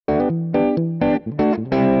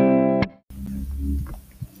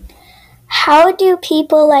How do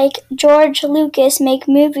people like George Lucas make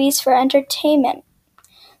movies for entertainment?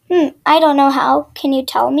 I don't know how. Can you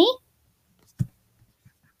tell me?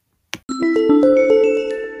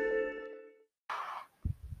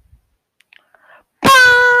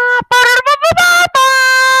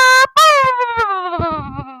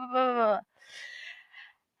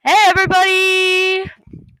 Hey everybody!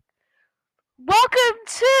 Welcome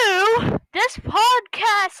to this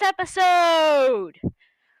podcast episode!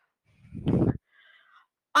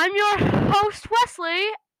 I'm your host Wesley,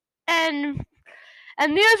 and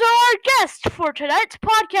these are our guests for tonight's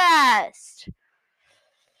podcast.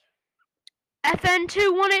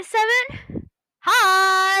 FN2187,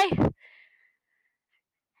 hi!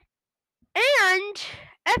 And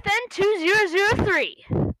FN2003.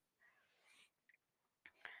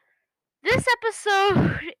 This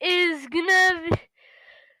episode is gonna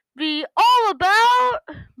be all about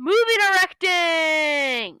movie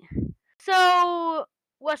directing. So,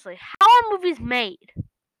 Wesley, how are movies made?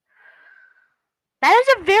 That is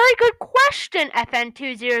a very good question,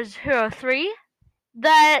 FN2003,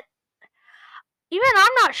 that even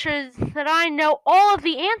I'm not sure that I know all of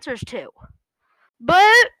the answers to.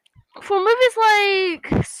 But for movies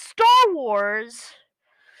like Star Wars,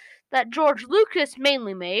 that George Lucas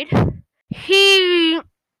mainly made,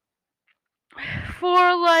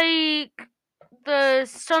 for like the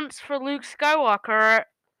stunts for Luke Skywalker,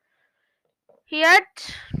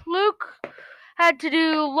 Luke had to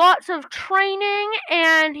do lots of training,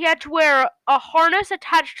 and he had to wear a harness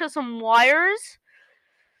attached to some wires.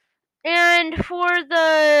 And for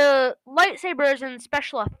the lightsabers and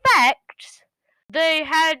special effects, they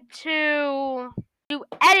had to do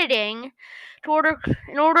editing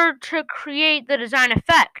in order to create the design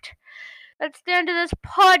effect. That's the end of this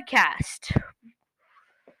podcast.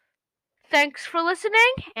 Thanks for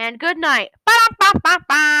listening, and good night.